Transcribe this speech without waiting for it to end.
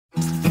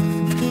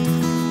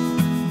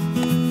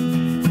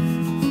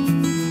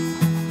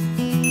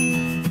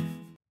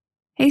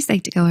Hey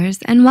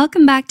Psych2Goers, and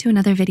welcome back to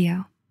another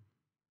video.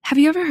 Have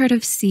you ever heard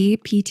of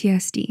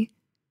C-PTSD?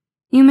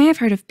 You may have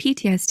heard of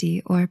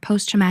PTSD or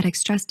post-traumatic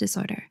stress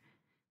disorder.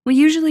 We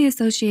usually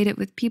associate it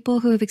with people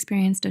who have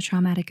experienced a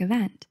traumatic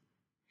event.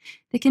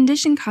 The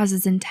condition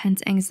causes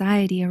intense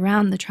anxiety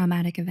around the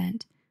traumatic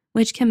event,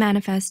 which can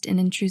manifest in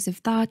intrusive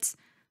thoughts,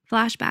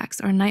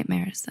 flashbacks, or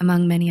nightmares,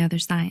 among many other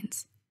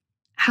signs.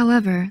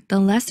 However,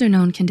 the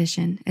lesser-known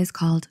condition is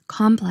called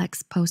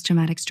complex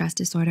post-traumatic stress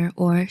disorder,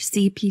 or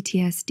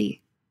C-PTSD.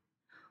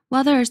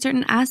 While there are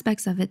certain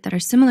aspects of it that are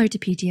similar to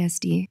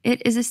PTSD,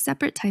 it is a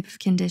separate type of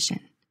condition.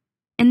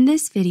 In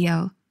this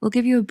video, we'll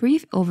give you a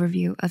brief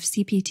overview of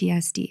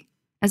C-PTSD,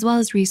 as well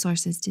as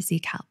resources to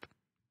seek help.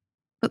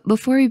 But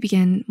before we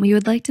begin, we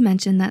would like to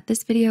mention that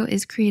this video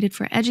is created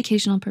for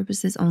educational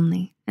purposes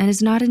only and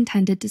is not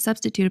intended to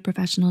substitute a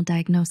professional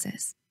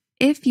diagnosis.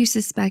 If you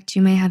suspect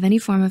you may have any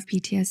form of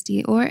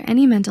PTSD or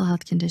any mental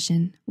health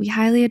condition, we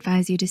highly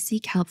advise you to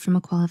seek help from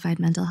a qualified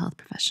mental health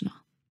professional.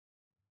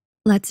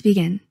 Let's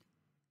begin.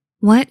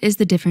 What is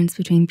the difference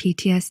between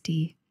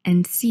PTSD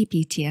and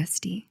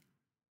C-PTSD?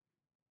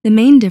 The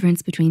main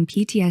difference between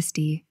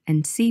PTSD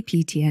and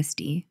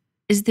C-PTSD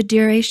is the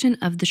duration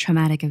of the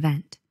traumatic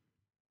event.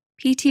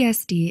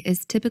 PTSD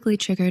is typically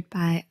triggered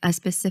by a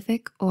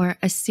specific or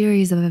a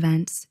series of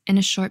events in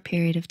a short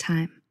period of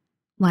time,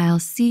 while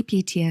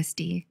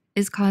C-PTSD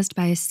is caused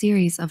by a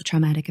series of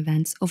traumatic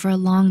events over a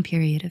long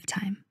period of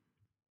time.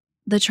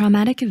 The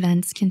traumatic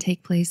events can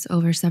take place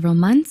over several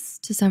months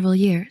to several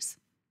years.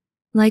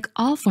 Like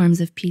all forms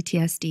of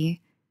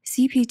PTSD,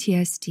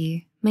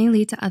 C-PTSD may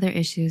lead to other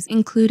issues,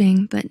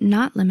 including but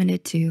not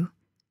limited to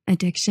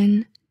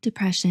addiction,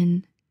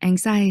 depression,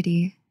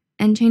 anxiety,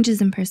 and changes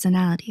in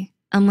personality,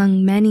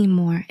 among many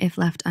more if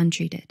left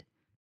untreated.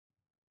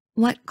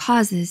 What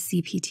causes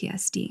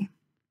C-PTSD?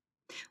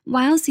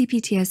 While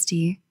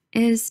C-PTSD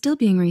is still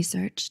being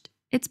researched,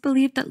 it's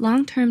believed that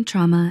long-term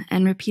trauma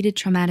and repeated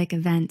traumatic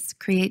events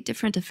create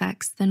different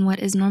effects than what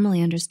is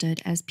normally understood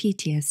as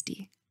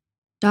PTSD.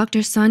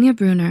 Dr. Sonya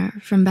Bruner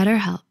from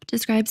BetterHelp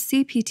describes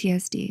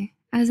C-PTSD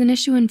as an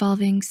issue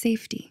involving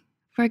safety.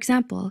 For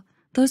example,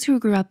 those who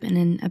grew up in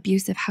an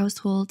abusive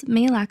household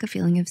may lack a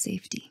feeling of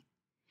safety.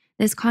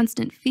 This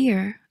constant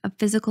fear of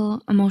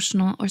physical,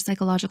 emotional, or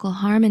psychological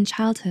harm in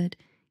childhood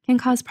can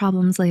cause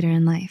problems later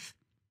in life.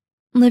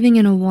 Living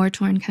in a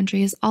war-torn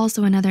country is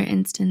also another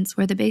instance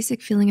where the basic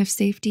feeling of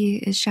safety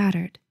is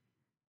shattered.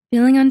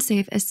 Feeling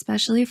unsafe,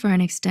 especially for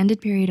an extended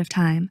period of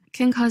time,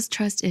 can cause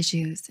trust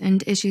issues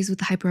and issues with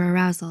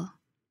hyperarousal.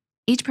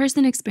 Each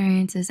person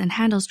experiences and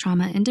handles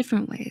trauma in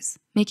different ways,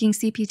 making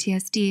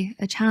C-PTSD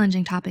a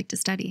challenging topic to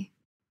study.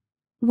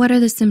 What are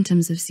the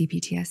symptoms of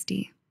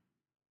C-PTSD?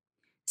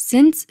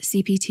 Since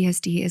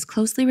C-PTSD is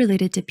closely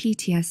related to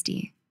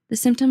PTSD, the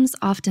symptoms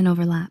often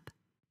overlap.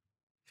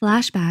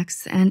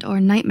 Flashbacks and/or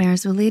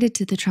nightmares related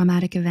to the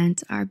traumatic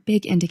event are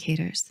big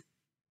indicators.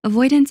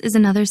 Avoidance is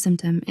another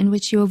symptom in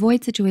which you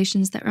avoid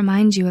situations that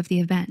remind you of the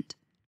event.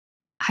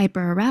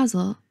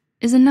 Hyperarousal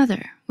is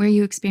another, where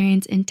you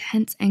experience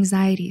intense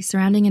anxiety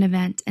surrounding an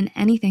event and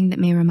anything that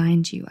may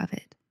remind you of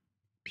it.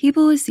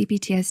 People with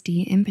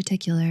C-PTSD in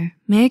particular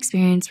may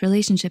experience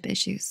relationship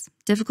issues,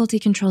 difficulty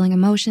controlling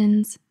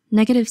emotions,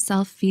 negative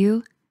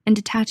self-view, and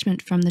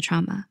detachment from the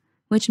trauma,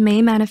 which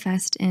may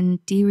manifest in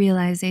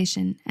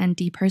derealization and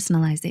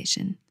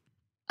depersonalization.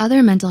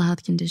 Other mental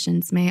health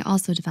conditions may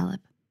also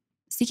develop.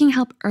 Seeking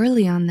help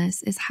early on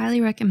this is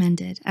highly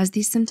recommended, as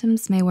these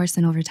symptoms may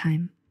worsen over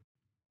time.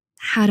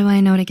 How do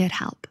I know to get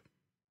help?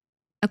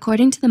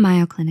 According to the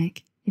Mayo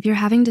Clinic, if you're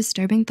having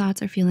disturbing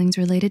thoughts or feelings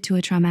related to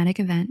a traumatic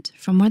event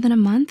for more than a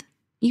month,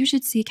 you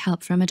should seek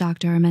help from a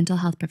doctor or mental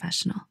health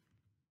professional.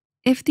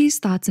 If these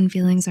thoughts and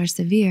feelings are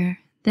severe,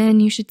 then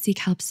you should seek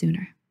help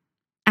sooner.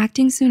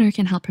 Acting sooner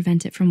can help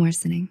prevent it from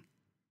worsening.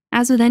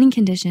 As with any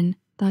condition,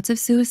 thoughts of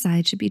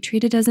suicide should be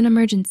treated as an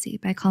emergency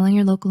by calling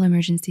your local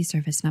emergency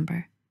service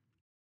number.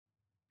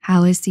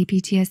 How is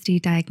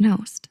C-PTSD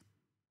diagnosed?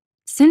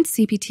 Since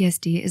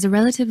C-PTSD is a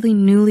relatively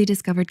newly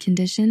discovered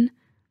condition,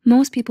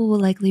 most people will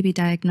likely be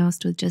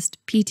diagnosed with just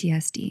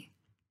PTSD.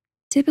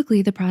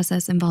 Typically, the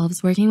process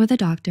involves working with a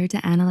doctor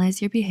to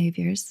analyze your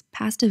behaviors,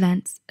 past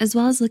events, as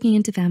well as looking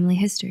into family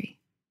history.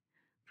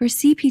 For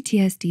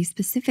C-PTSD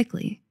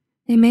specifically,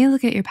 they may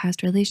look at your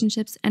past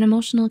relationships and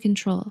emotional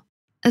control,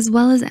 as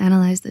well as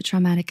analyze the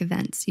traumatic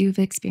events you've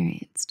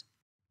experienced.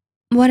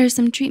 What are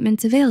some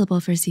treatments available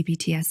for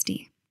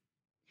C-PTSD?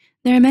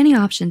 There are many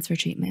options for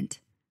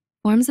treatment.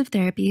 Forms of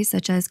therapy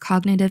such as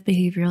cognitive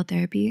behavioral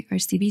therapy or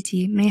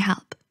CBT may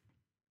help.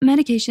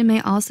 Medication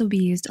may also be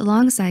used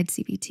alongside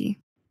CBT.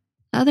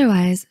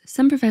 Otherwise,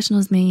 some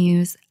professionals may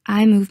use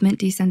eye movement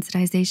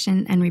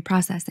desensitization and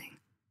reprocessing,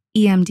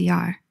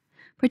 EMDR,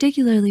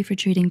 particularly for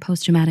treating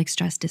post-traumatic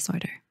stress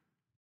disorder.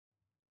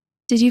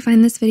 Did you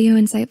find this video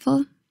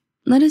insightful?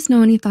 Let us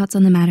know any thoughts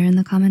on the matter in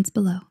the comments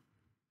below.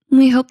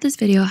 We hope this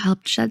video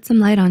helped shed some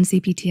light on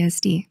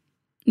C-PTSD.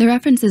 The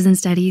references and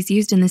studies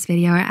used in this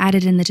video are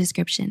added in the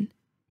description.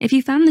 If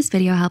you found this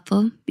video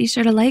helpful, be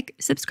sure to like,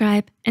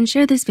 subscribe, and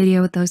share this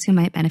video with those who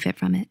might benefit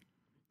from it.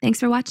 Thanks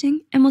for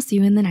watching, and we'll see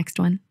you in the next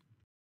one.